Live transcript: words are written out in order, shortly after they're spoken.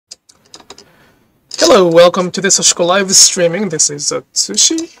Hello, welcome to the Sashiko Live Streaming. This is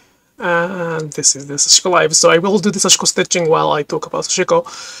Atsushi, and this is the Sashiko Live. So I will do the Sashiko stitching while I talk about Sashiko.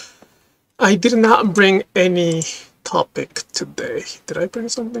 I did not bring any topic today. Did I bring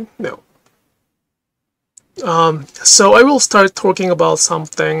something? No. So I will start talking about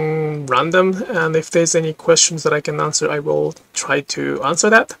something random, and if there's any questions that I can answer, I will try to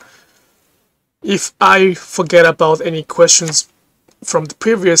answer that. If I forget about any questions from the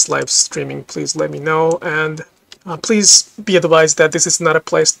previous live streaming, please let me know, and please be advised that this is not a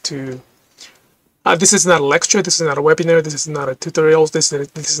place to this is not a lecture, this is not a webinar, this is not a tutorial, this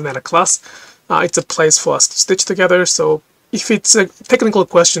is not a class. It's a place for us to stitch together. So if it's a technical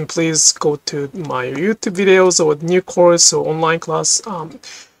question, please go to my YouTube videos or new course or online class,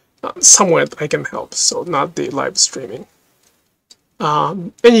 somewhere I can help, so not the live streaming.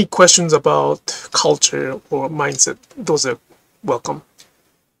 Any questions about culture or mindset, those are welcome.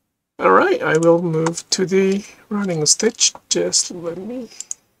 Alright, I will move to the running stitch. Just let me...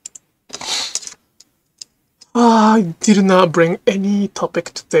 I did not bring any topic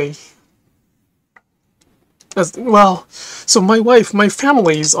today. As well, so my wife and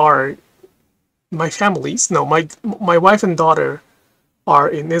daughter are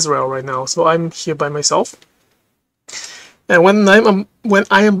in Israel right now, so I'm here by myself. And when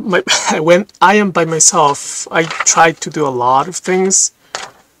I am by myself, I try to do a lot of things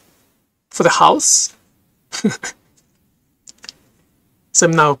for the house. So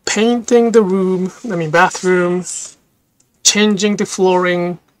I'm now painting the bathroom, changing the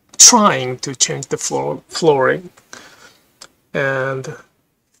flooring, trying to change the flooring, and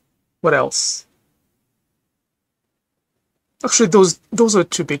what else? Actually, those are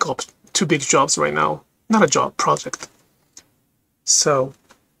two big jobs right now. Not a job, project. So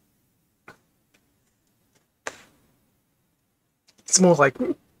it's more like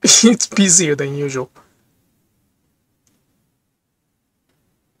it's busier than usual.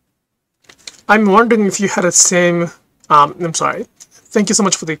 I'm wondering if you had the same I'm sorry. Thank you so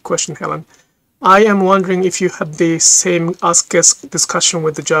much for the question, Helen. I am wondering if you had the same Ask Us discussion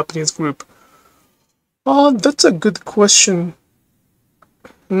with the Japanese group. Oh, that's a good question.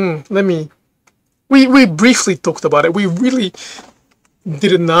 We briefly talked about it. We really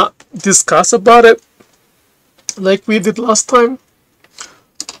did not discuss about it like we did last time.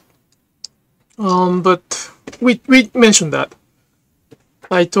 But we mentioned that.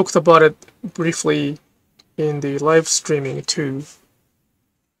 I talked about it briefly in the live streaming too.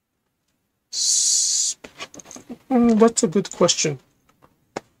 That's a good question.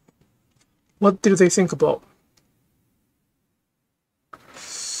 What did they think about?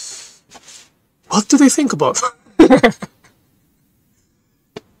 What do they think about?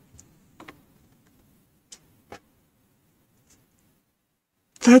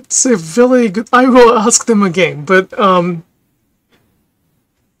 That's a very good... I will ask them again, but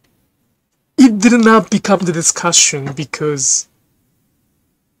it did not become the discussion because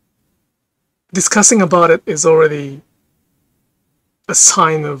discussing about it is already a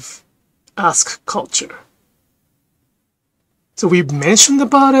sign of ask culture. So we mentioned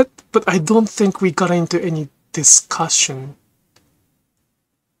about it, but I don't think we got into any discussion.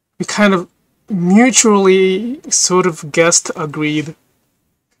 We kind of mutually sort of guessed, agreed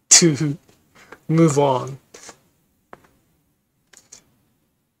to move on.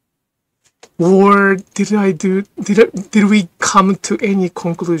 Or did we come to any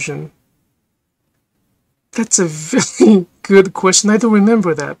conclusion? That's a very good question. I don't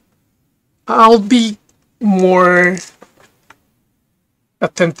remember that. I'll be more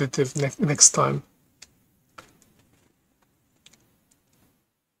attentive next time.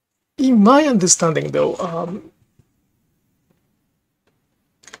 In my understanding, though,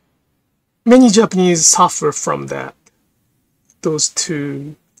 many Japanese suffer from those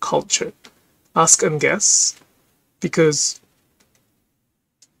two cultures, ask and guess, because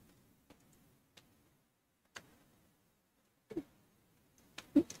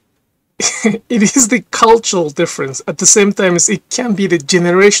it is the cultural difference. At the same time, it can be the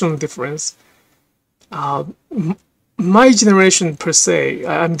generational difference. My generation per se,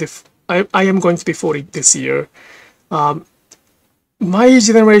 I am going to be 40 this year. My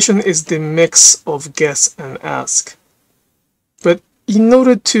generation is the mix of guess and ask. But in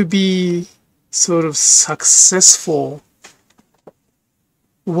order to be sort of successful,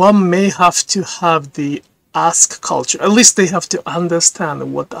 one may have to have the ask culture. At least they have to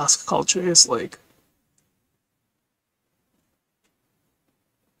understand what ask culture is like.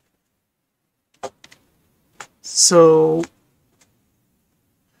 So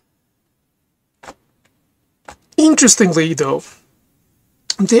interestingly though,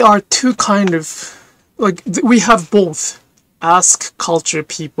 there are two kind of like we have both ask culture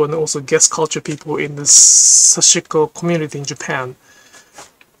people and also guess culture people in the Sashiko community in Japan.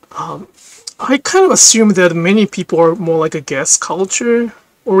 I kind of assume that many people are more like a guess culture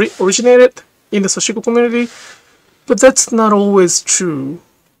originated in the Sashiko community, but that's not always true.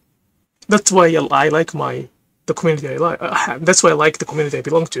 That's why I like the community I like. That's why I like the community I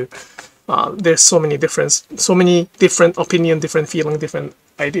belong to. There's so many different opinion, different feeling, different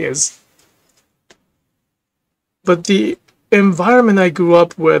ideas. But the environment I grew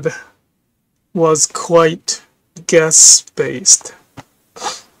up with was quite guess-based.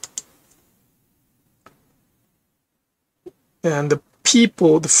 And the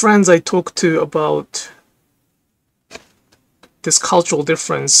friends I talked to about this cultural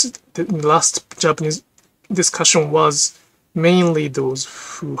difference, the last Japanese discussion was mainly those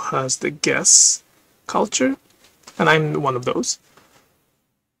who has the guess culture, and I'm one of those.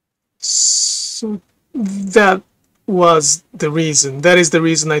 So that was the reason. That is the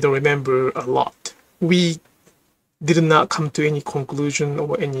reason I don't remember a lot. We did not come to any conclusion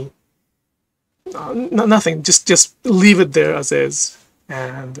or any nothing. Just leave it there as is,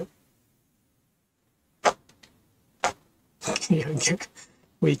 and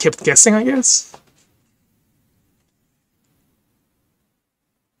we kept guessing, I guess.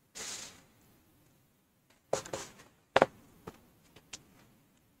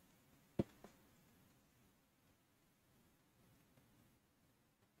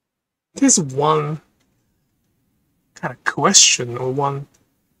 There's one kind of question or one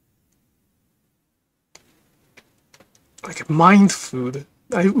like mind food.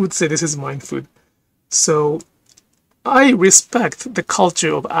 I would say this is mind food. So I respect the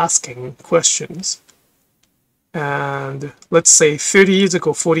culture of asking questions. And let's say 30 years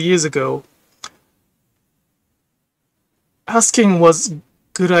ago, 40 years ago, asking was a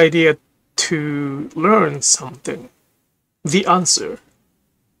good idea to learn something, the answer.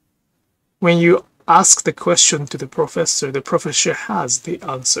 When you ask the question to the professor has the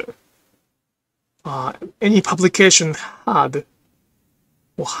answer. Any publication had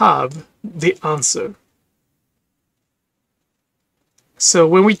or have the answer. So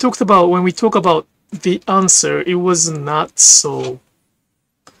when we talk about the answer, it was not so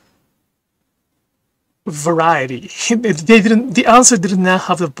variety. The answer did not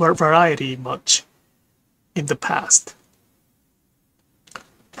have the variety much in the past.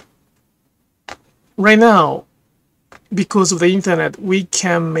 Right now, because of the internet, we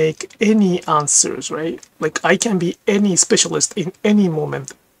can make any answers, right? Like I can be any specialist in any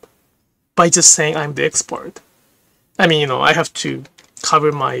moment by just saying I'm the expert. I mean, I have to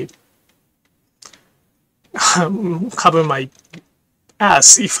cover my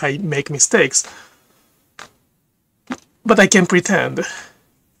ass if I make mistakes, but I can pretend.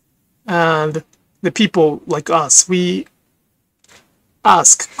 And the people like us, we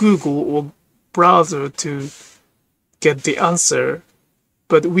ask Google or browser to get the answer,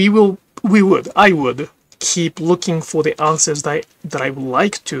 but I would keep looking for the answers that I would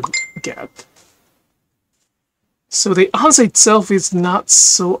like to get. So the answer itself is not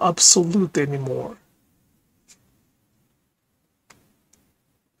so absolute anymore.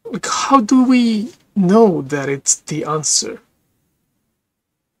 Like, how do we know that it's the answer?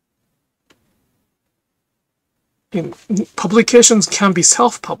 Publications can be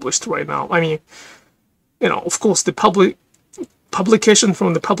self-published right now. I mean, of course, the publication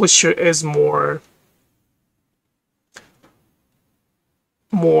from the publisher is more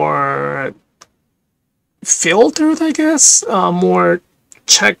filtered, I guess, more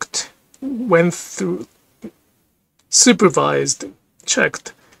checked, went through, supervised,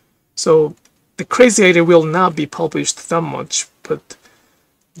 checked. So the crazy idea will not be published that much, but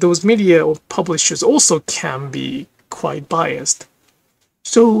those media or publishers also can be quite biased.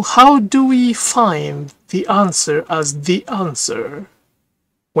 So how do we find the answer as the answer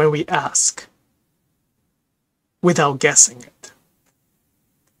when we ask without guessing it?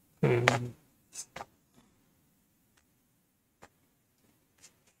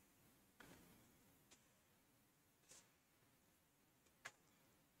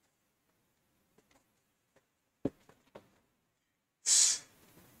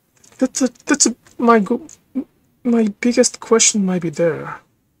 My biggest question might be there.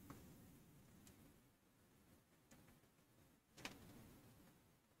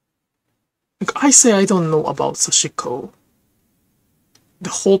 Like, I say I don't know about Sashiko, the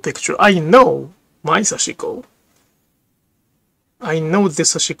whole picture. I know my Sashiko. I know the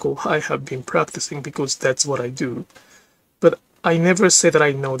Sashiko I have been practicing because that's what I do. But I never say that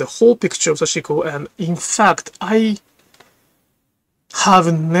I know the whole picture of Sashiko, and in fact, I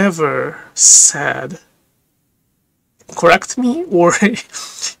have never said correct me, or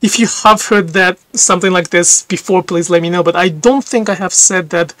if you have heard that something like this before, please let me know. But I don't think I have said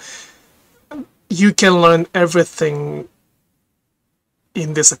that you can learn everything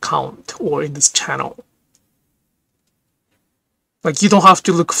in this account or in this channel. Like, you don't have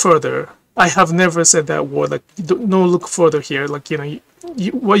to look further. I have never said that word, like, no look further here. Like, you know,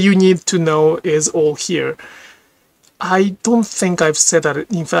 what you need to know is all here. I don't think I've said that.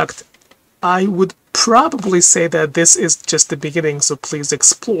 In fact, I would probably say that this is just the beginning, so please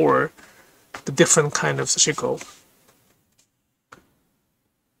explore the different kind of Sashiko.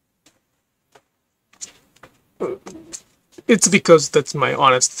 It's because that's my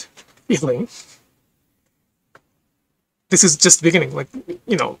honest feeling. This is just the beginning, like,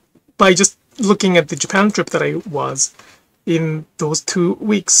 you know, by just looking at the Japan trip that I was, in those 2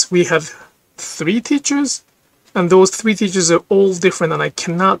 weeks, we had 3 teachers, and those 3 teachers are all different, and I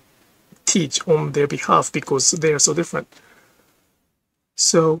cannot teach on their behalf because they are so different.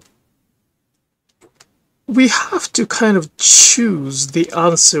 So we have to kind of choose the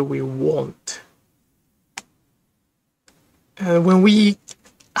answer we want. And when we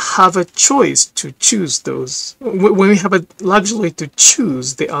have a choice to choose those, when we have a luxury to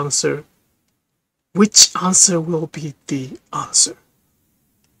choose the answer, which answer will be the answer?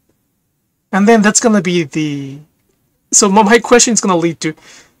 And then that's going to be the... So my question is going to lead to...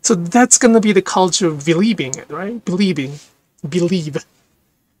 So that's going to be the culture of believing it, right? Believe.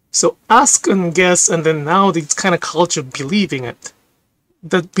 So ask and guess, and then now it's kind of culture of believing it.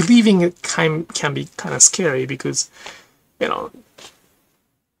 That believing it can be kind of scary because, you know,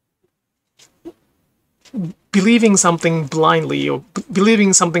 believing something blindly or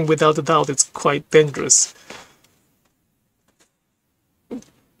believing something without a doubt, it's quite dangerous.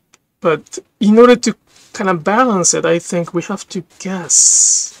 But in order to kind of balance it, I think we have to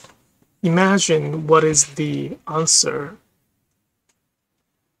guess. Imagine what is the answer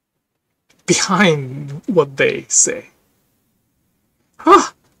behind what they say.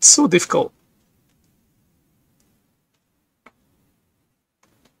 Ah, so difficult.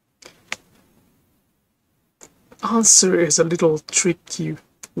 Answer is a little tricky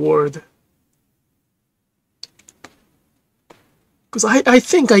word. Because I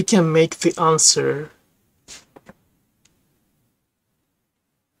think I can make the answer.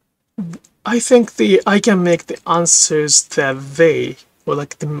 I think I can make the answers that they, or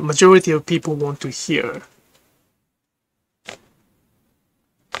like the majority of people want to hear.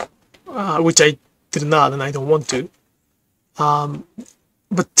 Which I did not, and I don't want to.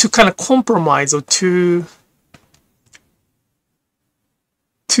 But to kind of compromise or to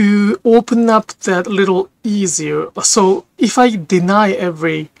open up that little easier. So if I deny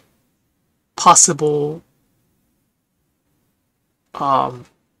every possible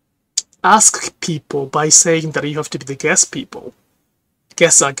ask people by saying that you have to be the guest people,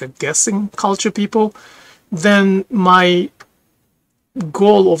 guess like a guessing culture people, then my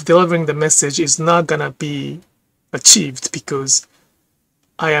goal of delivering the message is not gonna be achieved because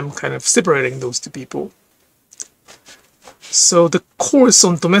I am kind of separating those two people. So the course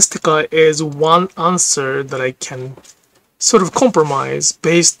on Domestica is one answer that I can sort of compromise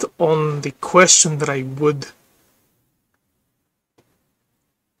based on the question that I would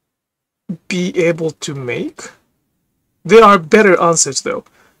be able to make. There are better answers though.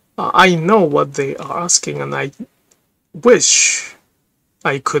 I know what they are asking and I wish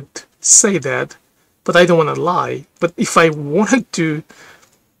I could say that, but I don't want to lie. But if I wanted to,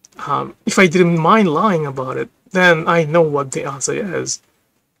 if I didn't mind lying about it, then I know what the answer is.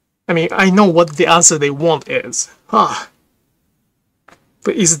 I mean, I know what the answer they want is. But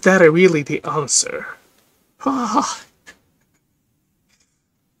is that really the answer?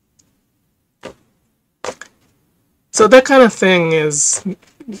 So that kind of thing is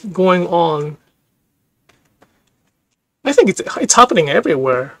going on. I think it's happening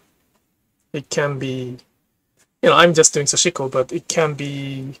everywhere. It can be, you know, I'm just doing Sashiko, but it can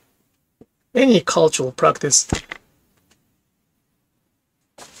be any cultural practice.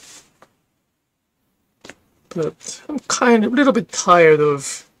 But I'm kind of a little bit tired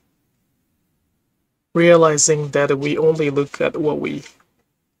of realizing that we only look at what we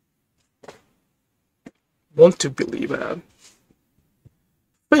want to believe at.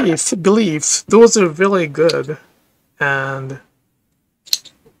 Faith, belief, those are really good. And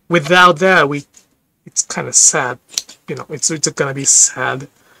without that, it's kind of sad. You know, it's gonna be sad.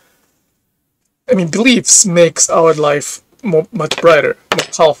 I mean, beliefs makes our life much brighter, more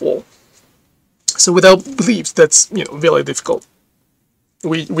powerful. So without beliefs, that's, you know, really difficult.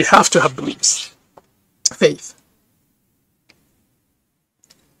 We have to have beliefs. Faith.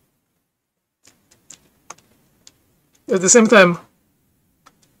 At the same time,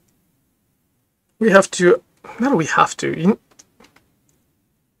 we have to, not we have to,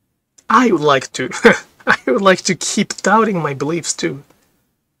 I would like to, I would like to keep doubting my beliefs too.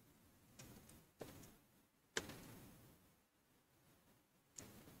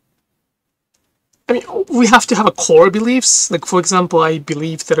 I mean, we have to have a core beliefs. Like, for example, I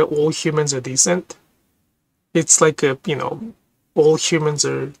believe that all humans are decent. It's like a, you know, all humans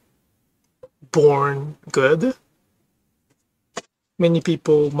are born good. Many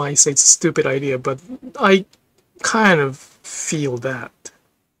people might say it's a stupid idea, but I kind of feel that.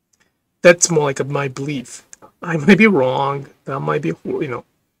 That's more like my belief. I might be wrong. That might be, you know,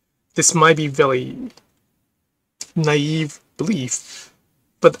 this might be very naive belief,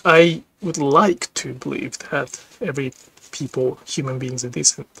 but I would like to believe that every human beings are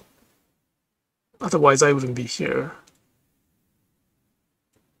decent. Otherwise, I wouldn't be here.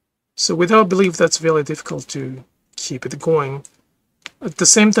 So without belief, that's very difficult to keep it going. At the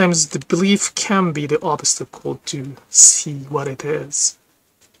same time, the belief can be the obstacle to see what it is.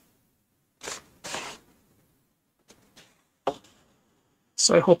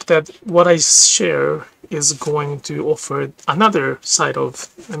 So I hope that what I share is going to offer another side of,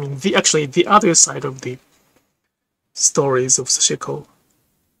 I mean, the other side of the stories of Sashiko,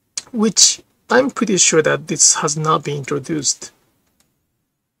 which I'm pretty sure that this has not been introduced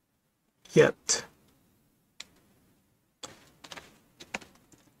yet.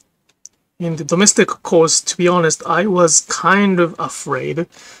 In the domestic course, to be honest, I was kind of afraid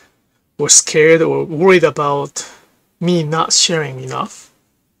or scared or worried about me not sharing enough.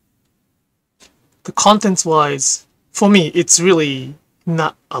 The contents-wise, for me, it's really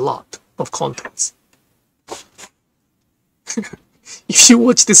not a lot of contents. If you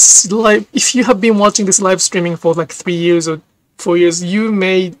watch this live, if you have been watching this live streaming for like 3 years or 4 years,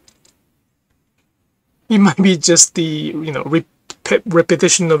 it might be just the, you know,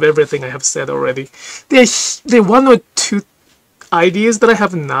 repetition of everything I have said already. There are one or two ideas that I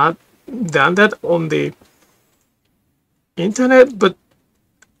have not done that on the internet, but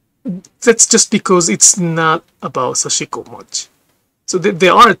that's just because it's not about Sashiko much. So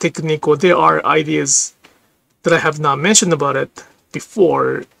there are technique or there are ideas that I have not mentioned about it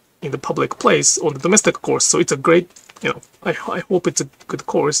before in the public place on the domestic course. So it's a great, you know, I hope it's a good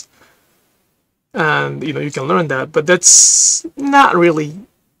course. And, you know, you can learn that, but that's not really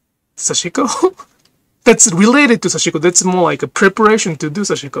Sashiko. That's related to Sashiko. That's more like a preparation to do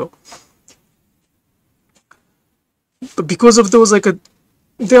Sashiko. But because of those, like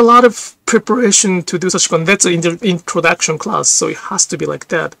there are a lot of preparation to do Sashiko, and that's an introduction class, so it has to be like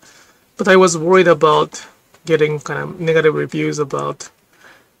that. But I was worried about getting kind of negative reviews about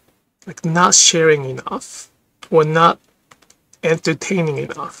like not sharing enough or not entertaining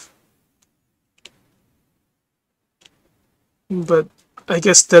enough. But I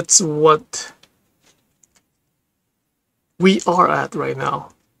guess that's what we are at right now.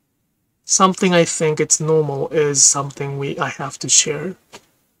 Something I think it's normal is something I have to share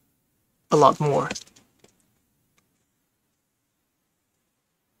a lot more.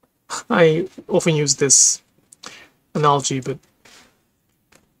 I often use this analogy, but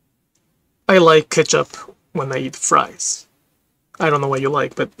I like ketchup when I eat fries. I don't know what you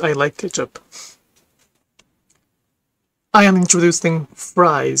like, but I like ketchup. I am introducing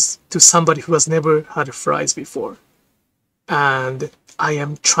fries to somebody who has never had fries before. And I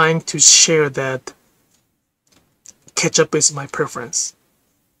am trying to share that ketchup is my preference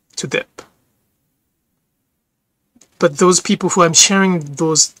to dip. But those people who I'm sharing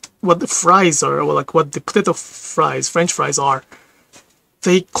what the fries are, or like what the potato fries, French fries are,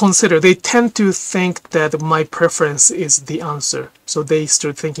 they tend to think that my preference is the answer. So they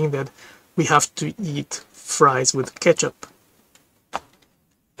start thinking that we have to eat fries with ketchup.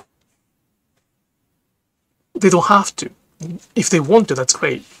 They don't have to. If they want to, that's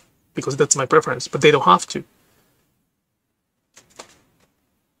great, because that's my preference, but they don't have to.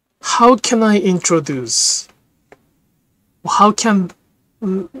 How can I introduce? How can...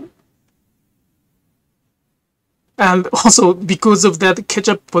 And also, because of that,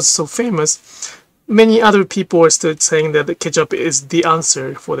 ketchup was so famous, many other people are still saying that the ketchup is the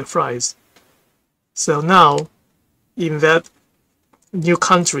answer for the fries. So now, in that new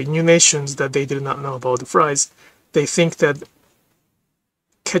country, new nations that they did not know about the fries, they think that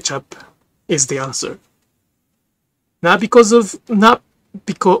ketchup is the answer. Not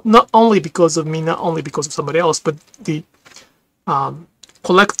only because of me, not only because of somebody else, but the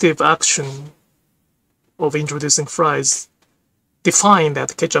collective action of introducing fries define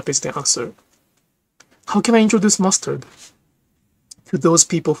that ketchup is the answer. How can I introduce mustard to those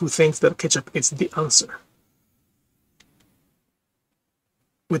people who think that ketchup is the answer?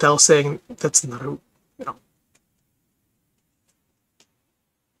 without saying that's not a,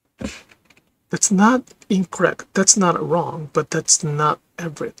 that's not incorrect, that's not wrong, but that's not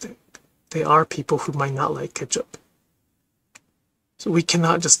everything. There are people who might not like ketchup. So we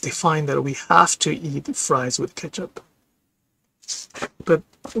cannot just define that we have to eat fries with ketchup. But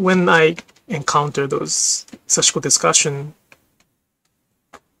when I encounter those Sashiko discussion,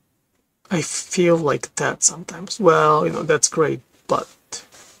 I feel like that sometimes. Well, that's great, but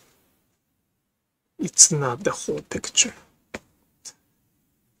it's not the whole picture.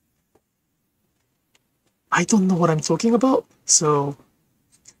 I don't know what I'm talking about, so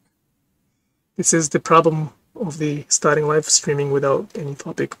this is the problem of the starting live streaming without any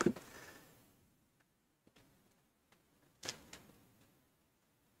topic. But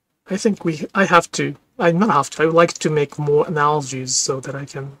I think I would like to make more analogies so that I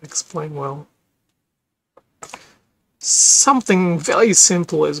can explain well. Something very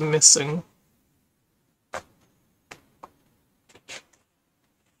simple is missing.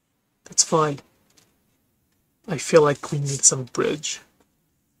 That's fine. I feel like we need some bridge.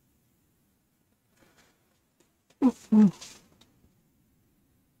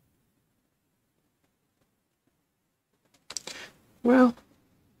 Well,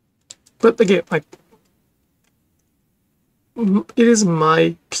 but again, like, it is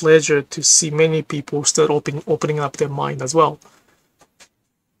my pleasure to see many people start opening up their mind as well.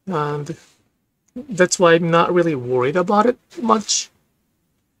 And that's why I'm not really worried about it much.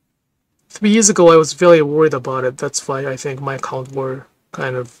 3 years ago, I was very worried about it. That's why I think my account were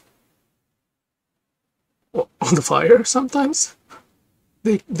kind of on the fire sometimes.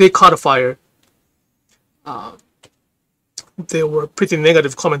 They caught a fire. There were pretty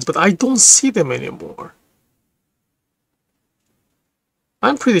negative comments, but I don't see them anymore.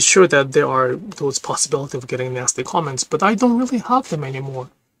 I'm pretty sure that there are those possibilities of getting nasty comments, but I don't really have them anymore.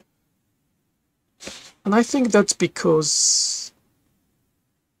 And I think that's because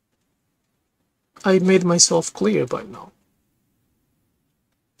I made myself clear by now.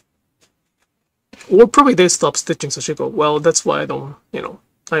 Or probably they stopped stitching Sashiko. Well, that's why I don't,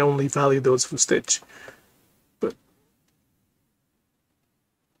 I only value those who stitch. But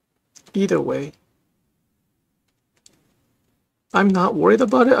either way, I'm not worried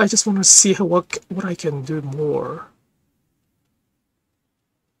about it. I just want to see what I can do more.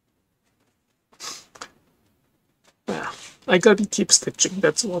 Yeah, I gotta keep stitching.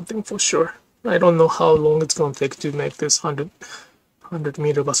 That's one thing for sure. I don't know how long it's gonna take to make this 100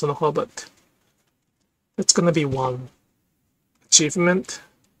 meter basonoha, but it's gonna be one achievement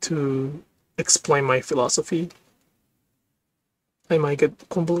to explain my philosophy. I might get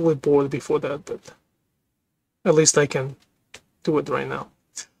completely bored before that, but at least I can do it right now.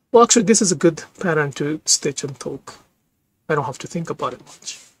 Well, actually, this is a good pattern to stitch and talk. I don't have to think about it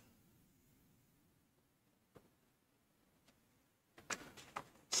much.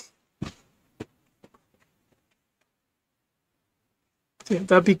 Yeah,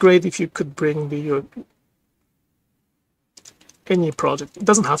 that'd be great if you could bring any project. It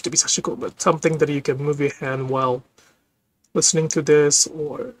doesn't have to be Sashiko, but something that you can move your hand while listening to this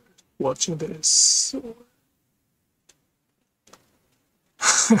or watching this.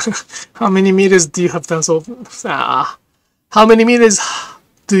 How many meters do you have done so far? How many meters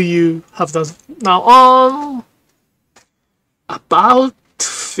do you have done now? About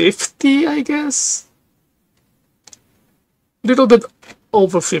 50, I guess. A little bit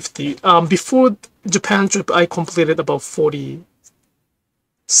over 50. Before Japan trip, I completed about 40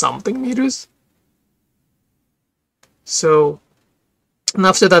 something meters. So, and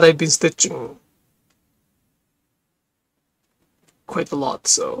after that, I've been stitching quite a lot.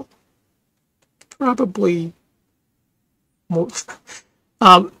 So, probably more.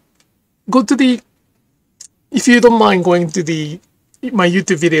 Go to the, if you don't mind going to my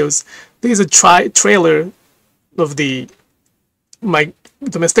YouTube videos. There's a trailer of my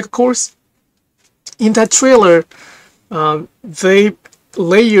domestic course. In that trailer, they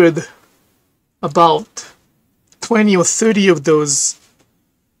layered about 20 or 30 of those,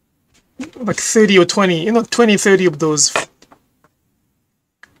 like 30 or 20, 20, 30 of those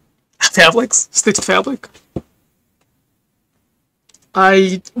fabrics, stitched fabric.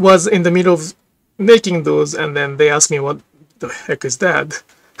 I was in the middle of making those, and then they asked me, what the heck is that?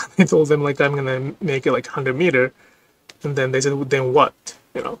 I told them, like, I'm gonna make it like 100 meter. And then they said, well, then what?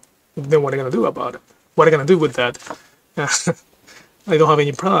 Then what are you gonna do about it? What are you gonna do with that? I don't have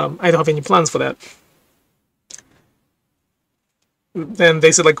any problem. I don't have any plans for that. Then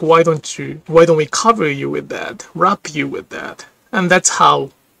they said, like, why don't we cover you with that? Wrap you with that? And that's how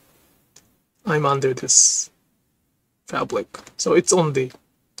I'm under this fabric. So it's on the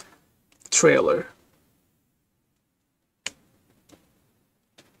trailer.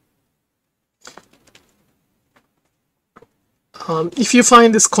 If you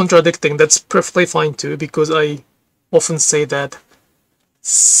find this contradicting, that's perfectly fine too, because I often say that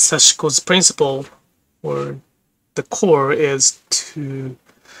Sashiko's principle, or the core, is to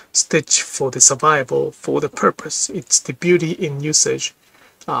stitch for the survival, for the purpose. It's the beauty in usage.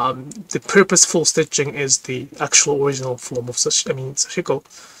 The purposeful stitching is the actual original form of Sashiko.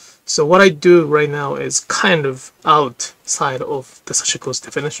 So what I do right now is kind of outside of the Sashiko's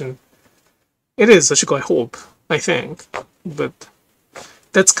definition. It is Sashiko, I hope, I think, but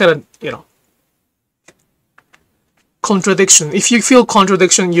that's kind of, you know, contradiction. If you feel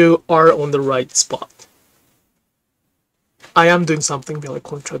contradiction, you are on the right spot. I am doing something really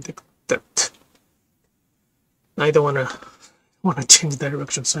contradicted. I don't wanna change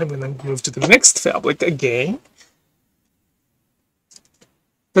direction, so I'm gonna move to the next fabric again.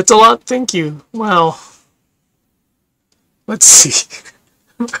 That's a lot, thank you. Well, let's see.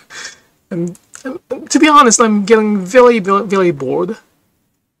 and to be honest, I'm getting very bored.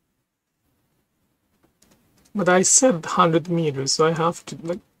 But I said 100 meters, so I have to,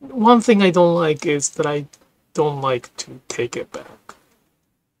 like, one thing I don't like is that I don't like to take it back.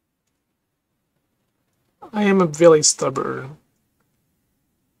 I am a very stubborn,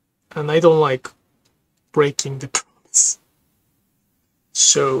 and I don't like breaking the promise.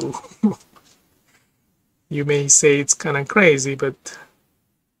 So you may say it's kind of crazy, but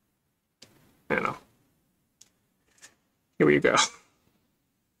I don't know. Here we go.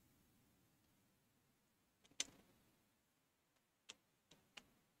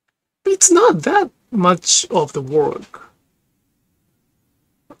 It's not that much of the work.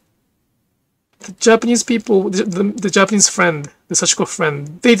 The Japanese people, the Japanese friend, the Sashiko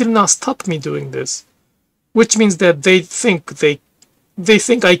friend, they did not stop me doing this, which means that they think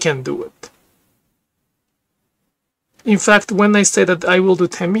I can do it. In fact, when I said that I will do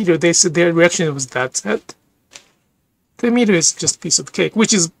 10 meter, they said their reaction was, that's it. 10 meter is just a piece of cake,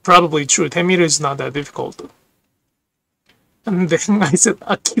 which is probably true. 10 meter is not that difficult. And then I said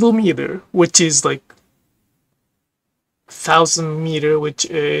a kilometer, which is like 1,000 meter, which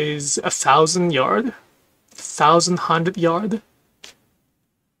is 1,000 yard, 1,100 yard.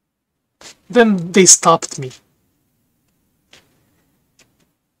 Then they stopped me.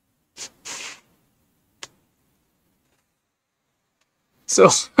 So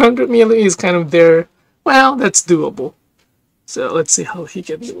 100 meter is kind of there. Well, that's doable. So let's see how he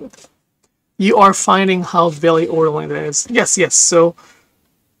can do it. You are finding how very orderly it is. Yes. So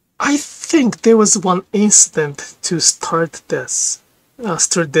I think there was one incident to start this.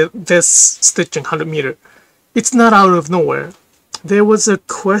 This stitching 100 meter. It's not out of nowhere. There was a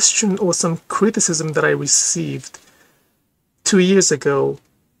question or some criticism that I received 2 years ago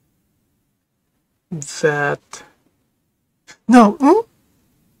that... No,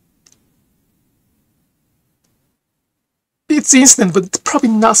 It's instant, but it's probably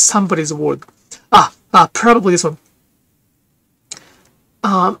not somebody's word. Probably this one.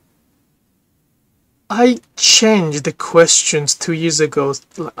 I changed the questions 2 years ago.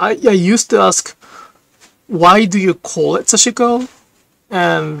 I used to ask, why do you call it Sashiko?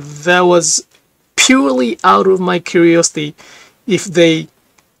 And that was purely out of my curiosity. If they,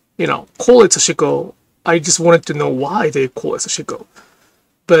 call it Sashiko, I just wanted to know why they call it Sashiko.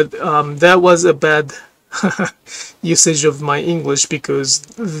 But that was a bad usage of my English, because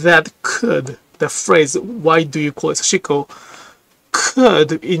the phrase, why do you call it Sashiko,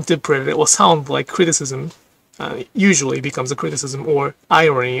 could interpret it or sound like criticism. Usually becomes a criticism or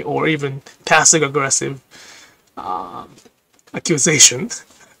irony or even passive aggressive accusation.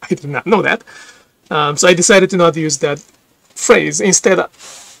 I did not know that. So I decided to not use that phrase. Instead,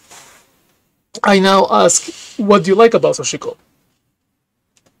 I now ask, what do you like about Sashiko?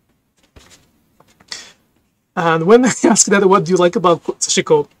 And when I ask that, what do you like about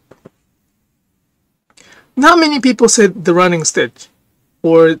Sashiko? Not many people said the running stitch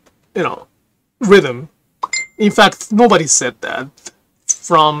or, rhythm. In fact, nobody said that.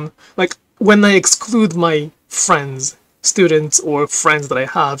 From, like, when I exclude my friends, students, or friends that I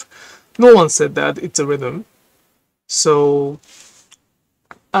have, no one said that it's a rhythm. So,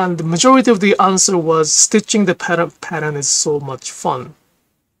 and the majority of the answer was stitching the pattern is so much fun.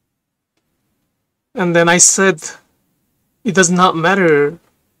 And then I said, it does not matter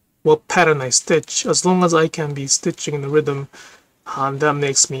what pattern I stitch, as long as I can be stitching in the rhythm, and that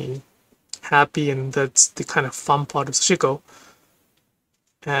makes me happy, and that's the kind of fun part of Sashiko.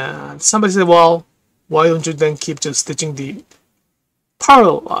 And somebody said, well, why don't you then keep just stitching the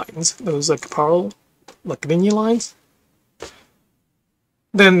parallel lines? Those like parallel, like linear lines.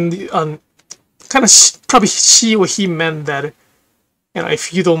 then kind of probably she or he meant that,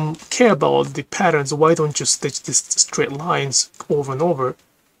 if you don't care about the patterns, why don't you stitch these straight lines over and over?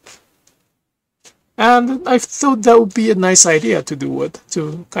 And I thought that would be a nice idea to do it,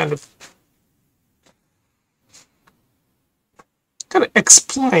 to kind of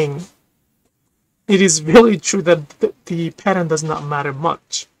explain. It is really true that the pattern does not matter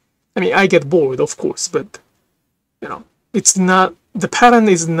much. I mean, I get bored, of course, but it's not, the pattern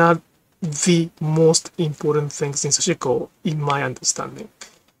is not the most important things in Sashiko, in my understanding.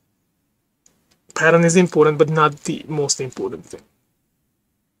 Pattern is important, but not the most important thing.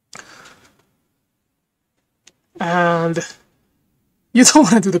 And you don't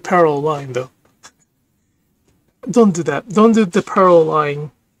want to do the parallel line, though. Don't do that. Don't do the parallel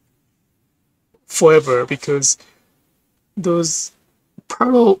line forever, because those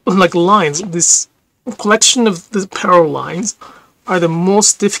parallel lines, this collection of the parallel lines, are the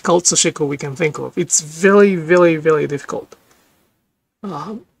most difficult Sashiko we can think of. It's very, very, very difficult.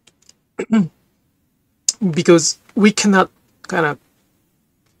 Because we cannot kind of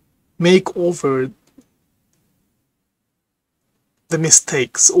make over the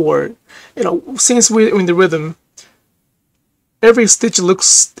mistakes, or since we're in the rhythm, every stitch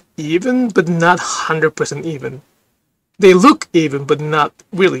looks even, but not 100% even. They look even, but not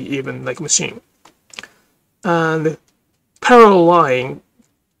really even, like machine. And parallel line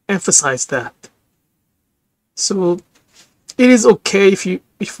emphasize that. So it is okay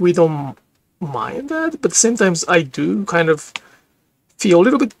if we don't mind that, but sometimes I do kind of feel a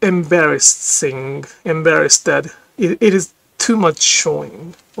little bit embarrassed that it is too much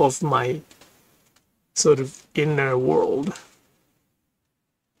showing of my sort of inner world.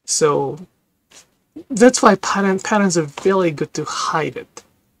 So that's why patterns are really good to hide it.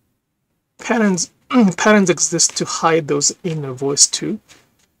 Patterns exist to hide those inner voice too.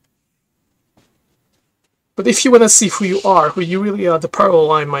 But if you want to see who you really are, the parallel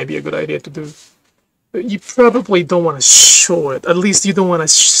line might be a good idea to do. But you probably don't want to show it. At least you don't want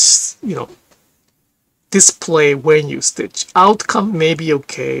to, display when you stitch. Outcome may be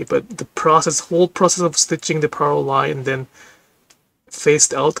okay, but the whole process of stitching the parallel line and then face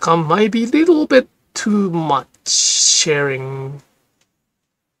the outcome might be a little bit too much sharing.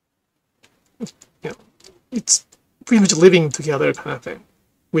 It's pretty much living together kind of thing.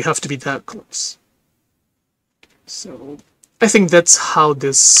 We have to be that close. So I think that's how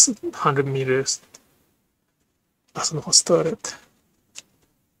this 100 meters started.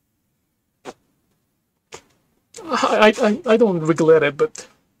 I don't regret it, but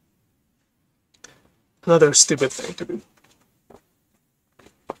another stupid thing to do.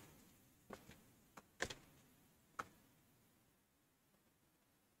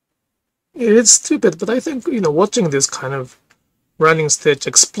 It is stupid, but I think, watching this kind of running stitch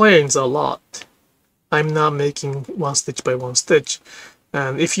explains a lot. I'm not making one stitch by one stitch.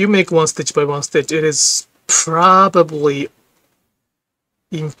 And if you make one stitch by one stitch, it is probably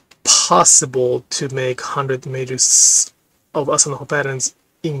impossible to make 100 meters of Asanoho patterns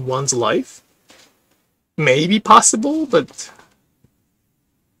in one's life. Maybe possible, but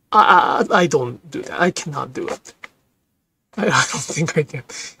I don't do that. I cannot do it. I don't think I can.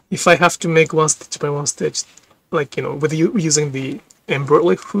 If I have to make one stitch by one stitch, with using the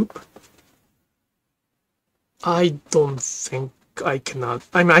embroidery hoop, I don't think I cannot.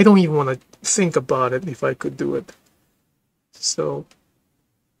 I mean, I don't even want to think about it if I could do it. So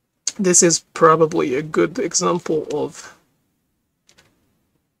this is probably a good example of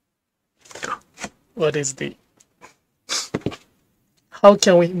what is the... How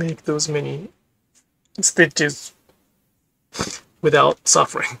can we make those many stitches without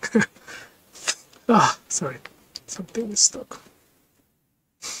suffering? Sorry, something is stuck.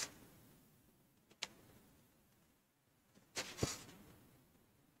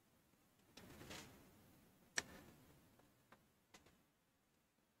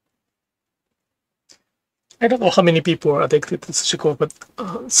 I don't know how many people are addicted to Sashiko, but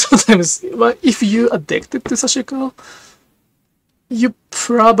sometimes if you're addicted to Sashiko, you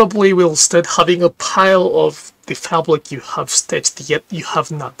probably will start having a pile of the fabric you have stitched, yet you have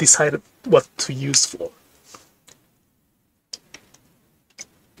not decided what to use for.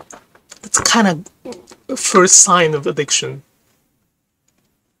 It's kind of a first sign of addiction.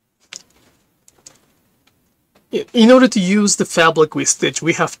 In order to use the fabric we stitch,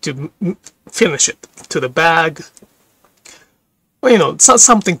 we have to finish it to the bag. Well,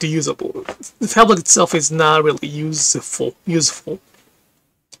 something to usable. The fabric itself is not really useful.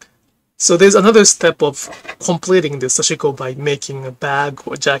 So there's another step of completing the Sashiko by making a bag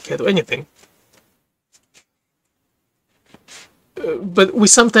or jacket or anything. but we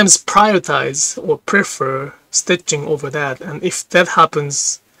sometimes prioritize or prefer stitching over that, and if that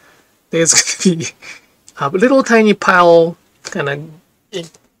happens, there's going to be a little tiny pile kind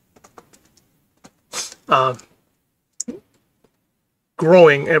of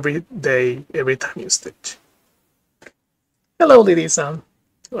growing every day, every time you stitch. Hello, Lily-san.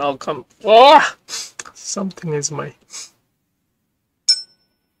 Welcome. Oh! Something is in my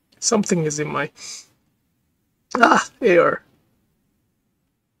air.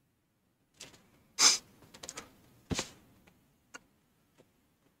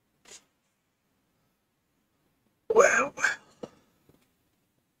 Well.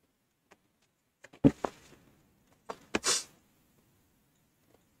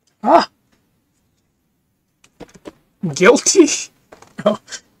 Guilty? Oh,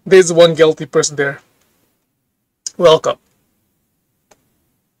 there's one guilty person there. Welcome.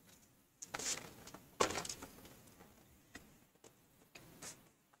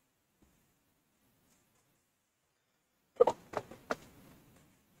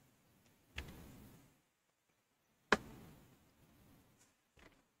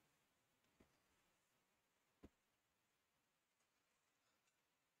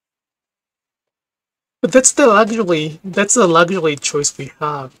 But that's the luxury choice we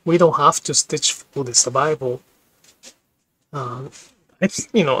have. We don't have to stitch for the survival.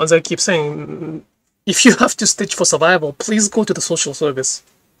 As I keep saying, if you have to stitch for survival, please go to the social service.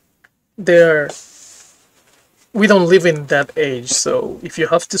 We don't live in that age, so if you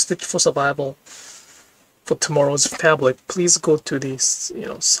have to stitch for survival for tomorrow's tablet, please go to this,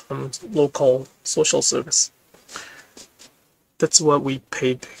 some local social service. That's what we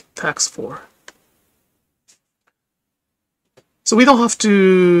paid tax for. So we don't have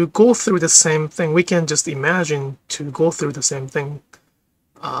to go through the same thing. We can just imagine to go through the same thing.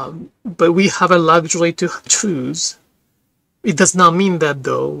 But we have a luxury to choose. It does not mean that,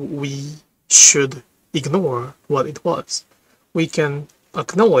 though, we should ignore what it was. We can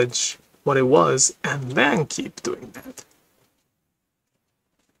acknowledge what it was and then keep doing that.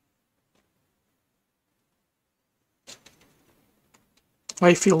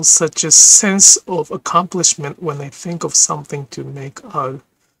 I feel such a sense of accomplishment when I think of something to make a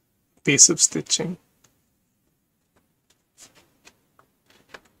piece of stitching.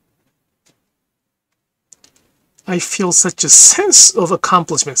 I feel such a sense of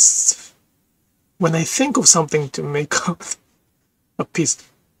accomplishment when I think of something to make a piece.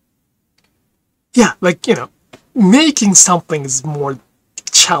 Yeah, making something is more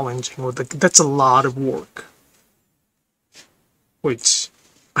challenging, or that's a lot of work, which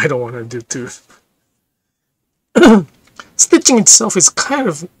I don't want to do too. Stitching itself is kind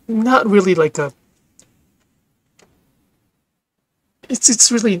of not really like a... It's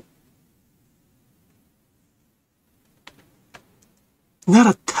really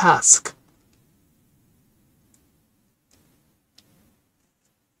not a task.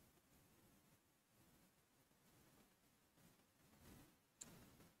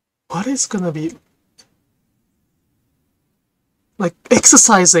 What is gonna be... like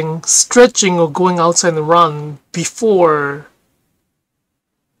exercising, stretching, or going outside and run before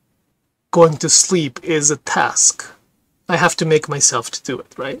going to sleep is a task. I have to make myself to do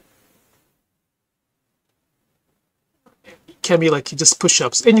it, right? It can be like just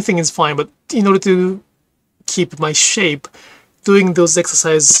push-ups. Anything is fine, but in order to keep my shape, doing those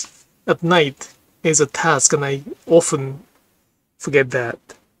exercises at night is a task, and I often forget that.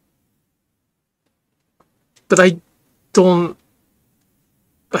 But I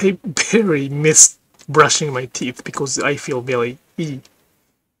barely miss brushing my teeth because I feel very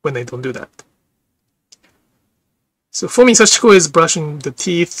when I don't do that. So for me, Sashiko is brushing the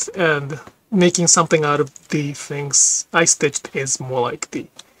teeth, and making something out of the things I stitched is more like the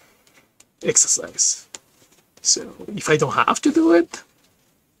exercise. So if I don't have to do it,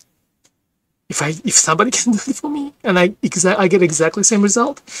 if somebody can do it for me and I get exactly the same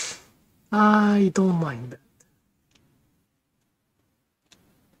result, I don't mind that.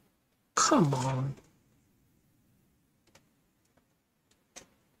 Come on.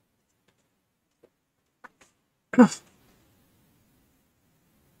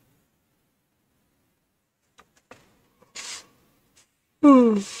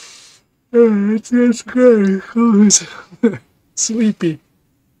 It's just great. Sleepy.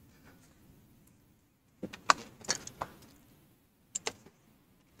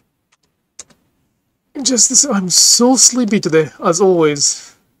 I'm so sleepy today, as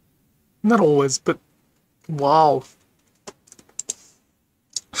always. Not always, but wow.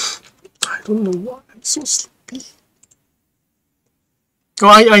 I don't know why I'm so sleepy. Oh,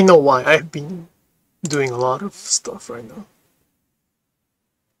 I know why. I've been doing a lot of stuff right now.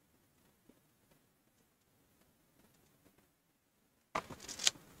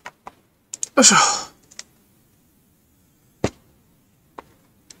 よいしょ。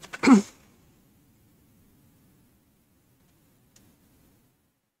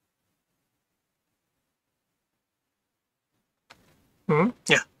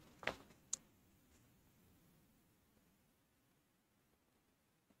Yeah.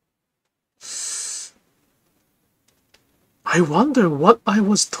 I wonder what I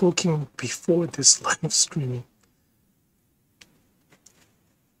was talking before this live streaming.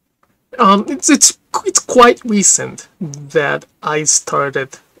 It's quite recent that I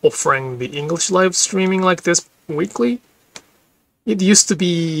started offering the English live streaming like this weekly. It used to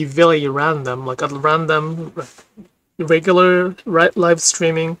be very random, like a random, regular live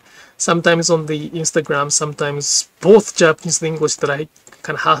streaming. Sometimes on the Instagram, sometimes both Japanese and English that I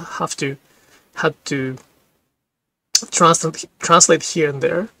kind of had to translate here and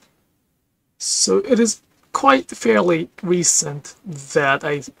there. So it is quite fairly recent that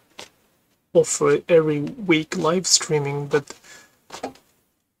I offer every week live streaming, but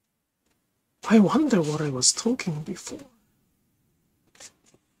I wonder what I was talking before.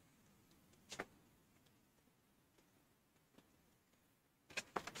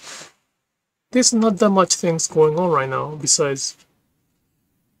 There's not that much things going on right now besides,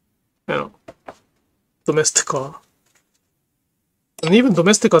 Domestica. And even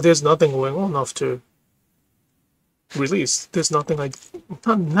Domestica, there's nothing going on after release. There's nothing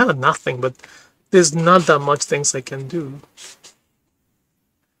not nothing, but there's not that much things I can do.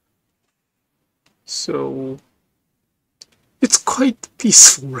 So it's quite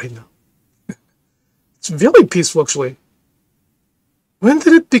peaceful right now. It's very peaceful, actually. When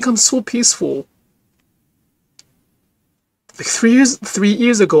did it become so peaceful? Like 3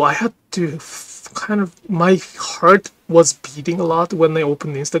 years ago, I had to my heart was beating a lot when I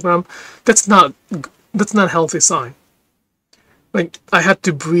opened Instagram. That's not a healthy sign. Like, I had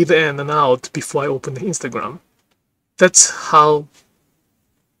to breathe in and out before I opened Instagram. That's how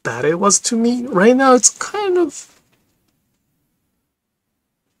bad it was to me. Right now, it's kind of,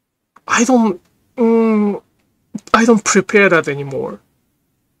 I don't prepare that anymore.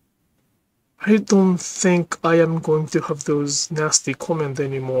 I don't think I am going to have those nasty comments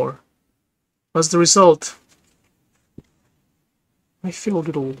anymore. As the result, I feel a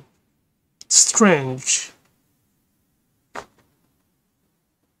little strange.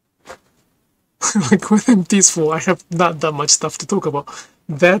 Like, when I'm peaceful, I have not that much stuff to talk about.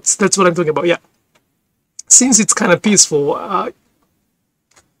 That's what I'm talking about. Yeah. Since it's kind of peaceful,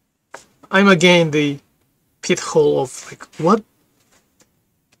 I'm again the pit hole of, like, what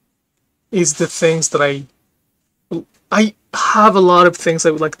is the things that I have a lot of things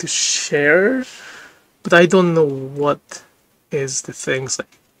I would like to share, but I don't know what is the things.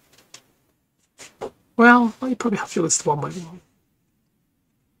 Well, I probably have to list one by one.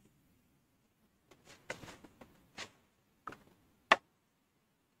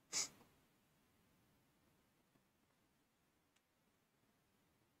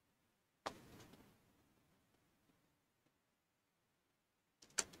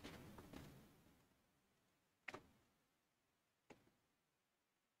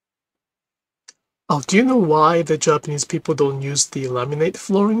 Oh, do you know why the Japanese people don't use the laminate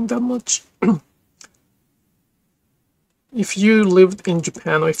flooring that much? If you lived in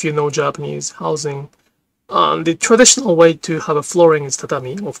Japan or if you know Japanese housing, the traditional way to have a flooring is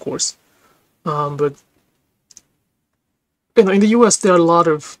tatami, of course. But in the US, there are a lot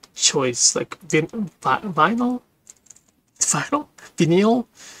of choice, like vinyl,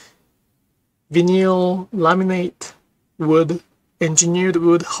 laminate, wood, engineered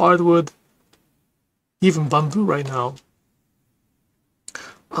wood, hardwood, even bamboo right now.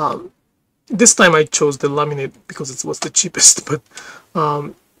 This time I chose the laminate because it was the cheapest, but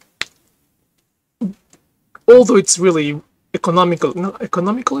although it's really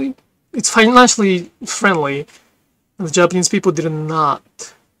economically, it's financially friendly, the Japanese people did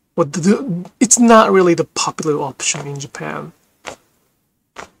not, but it's not really the popular option in Japan.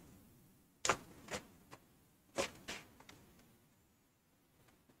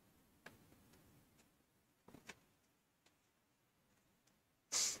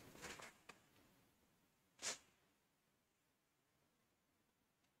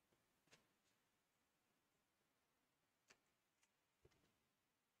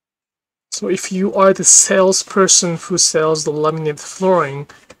 So if you are the salesperson who sells the laminate flooring,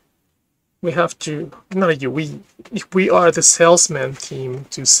 we have to, not you, if we are the salesman team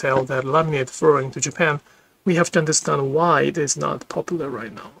to sell that laminate flooring to Japan, we have to understand why it is not popular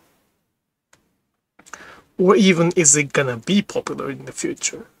right now. Or even, is it gonna be popular in the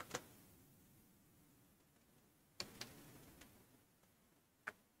future?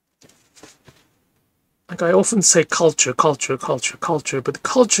 like I often say culture, culture, culture, culture, but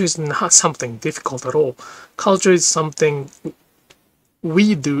culture is not something difficult at all. Culture is something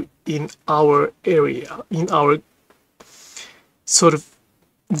we do in our area, in our sort of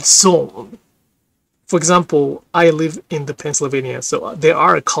zone. For example, I live in the Pennsylvania, so there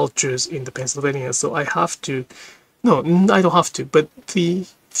are cultures in the Pennsylvania, so I have to, no, I don't have to, but the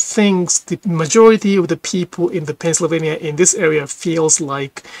things, the majority of the people in the Pennsylvania in this area feels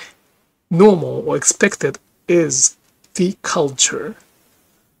like normal or expected is the culture.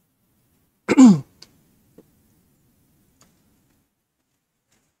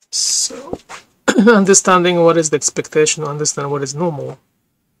 So understanding what is the expectation, understand what is normal,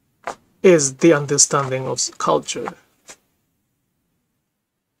 is the understanding of culture.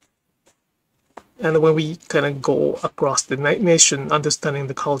 And when we kind of go across the nation, understanding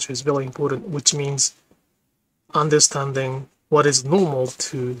the culture is very important, which means understanding what is normal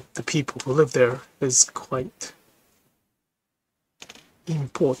to the people who live there is quite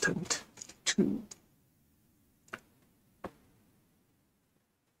important too.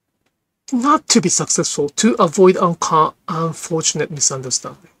 Not to be successful, to avoid unfortunate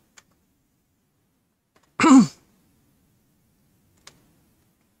misunderstanding.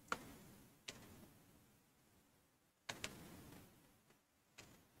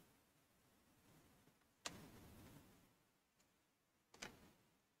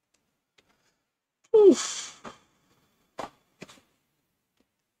 Oof.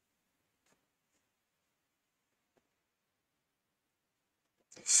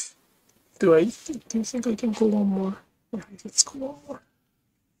 Do you think I can go one more? Yeah, let's go one more.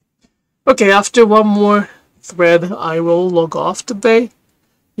 Okay, after one more thread, I will log off today.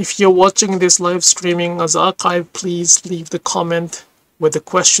 If you're watching this live streaming as archive, please leave the comment with the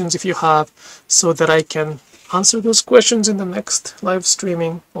questions if you have, so that I can answer those questions in the next live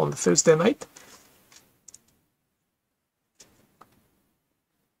streaming on the Thursday night.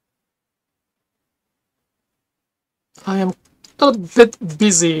 I am a bit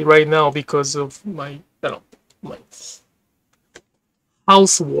busy right now because of my, my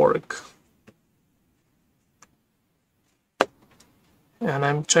housework. And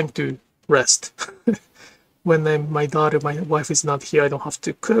I'm trying to rest. When my wife is not here, I don't have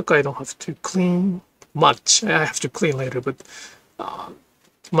to cook, I don't have to clean much. I have to clean later, but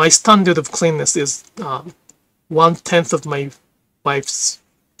my standard of cleanness is 1/10 of my wife's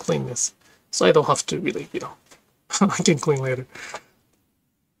cleanness. So I don't have to really, I can clean later.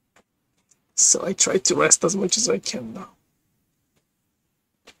 So I try to rest as much as I can now.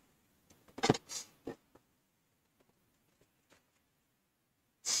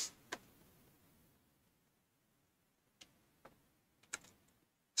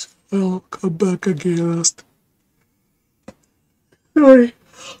 I'll come back again. Sorry.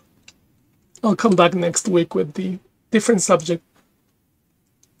 I'll come back next week with the different subject.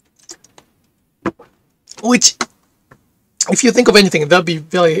 Which, if you think of anything, that'd be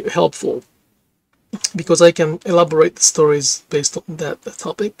very helpful, because I can elaborate the stories based on that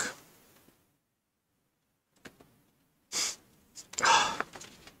topic.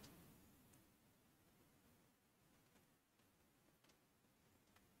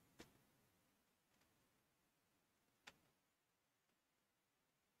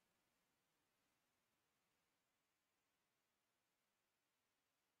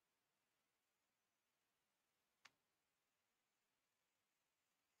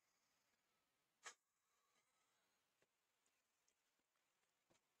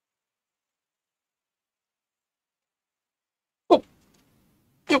 Oh,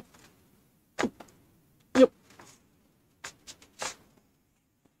 yep, yep.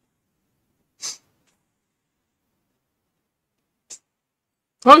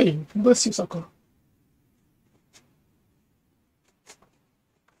 Hi, bless you, Sakura.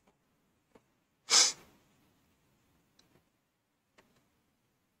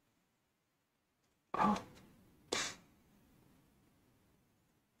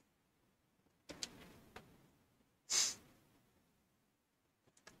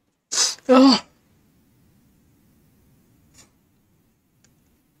 Ah.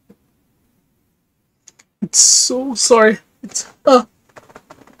 It's so sorry. It's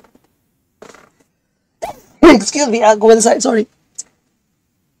excuse me, I'll go inside, sorry.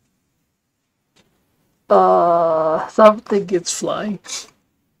 Something is flying.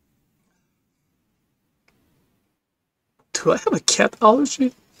 Do I have a cat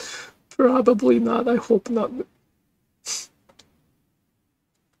allergy? Probably not, I hope not.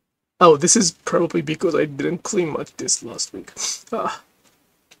 Oh, this is probably because I didn't clean much this last week.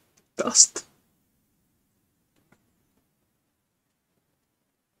 Dust.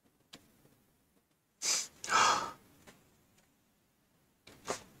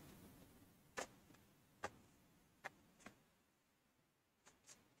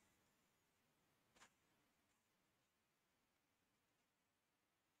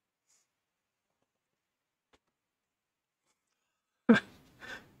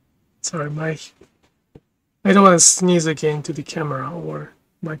 Sorry, I don't want to sneeze again to the camera or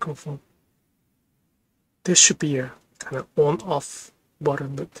microphone. There should be a kind of on-off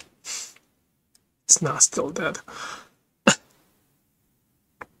button, but it's not still that.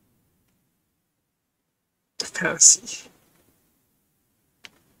 Fancy.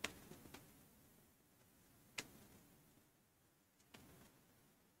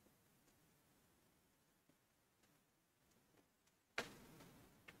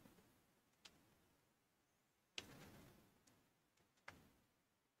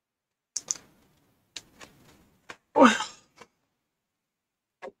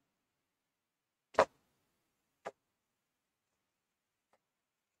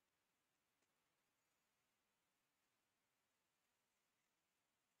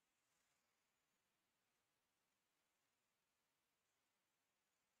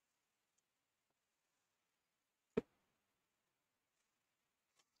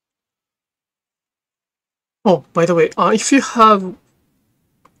 Oh, by the way, if you had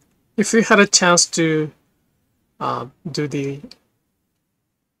a chance to do the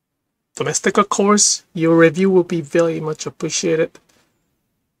Domestica course, your review will be very much appreciated,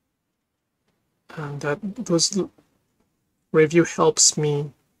 and those review helps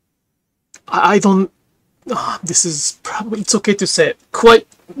me. I don't. This is probably, it's okay to say it. Quite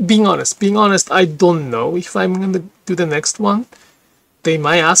being honest, I don't know if I'm gonna do the next one. They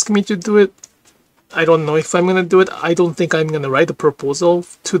might ask me to do it. I don't know if I'm gonna do it. I don't think I'm gonna write a proposal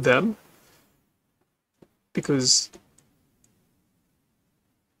to them, because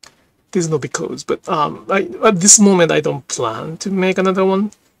there's no because. But at this moment, I don't plan to make another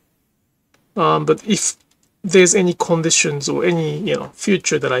one. But if there's any conditions or any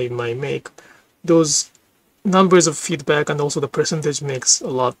future that I might make, those numbers of feedback and also the percentage makes a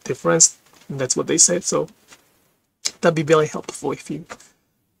lot of difference. And that's what they said. So that'd be very helpful if you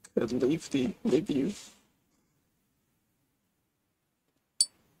could leave the review.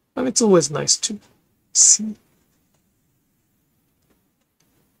 And it's always nice to see.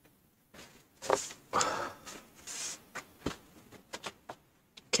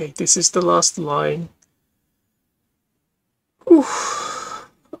 Okay, this is the last line. Whew.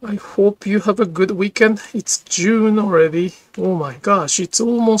 I hope you have a good weekend. It's June already. Oh my gosh, it's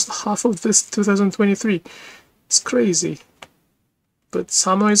almost half of this 2023. It's crazy. But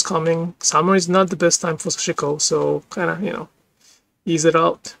summer is coming. Summer is not the best time for Sashiko, so kind of, ease it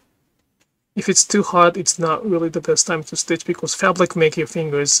out. If it's too hot, it's not really the best time to stitch, because fabric makes your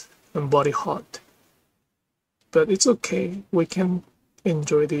fingers and body hot. But it's okay. We can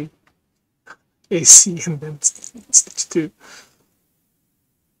enjoy the AC and then stitch too.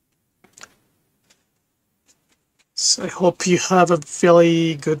 So I hope you have a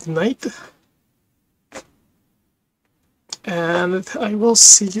very good night. And I will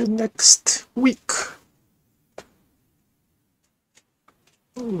see you next week.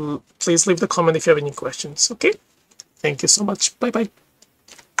 Please leave the comment if you have any questions, okay? Thank you so much. Bye-bye.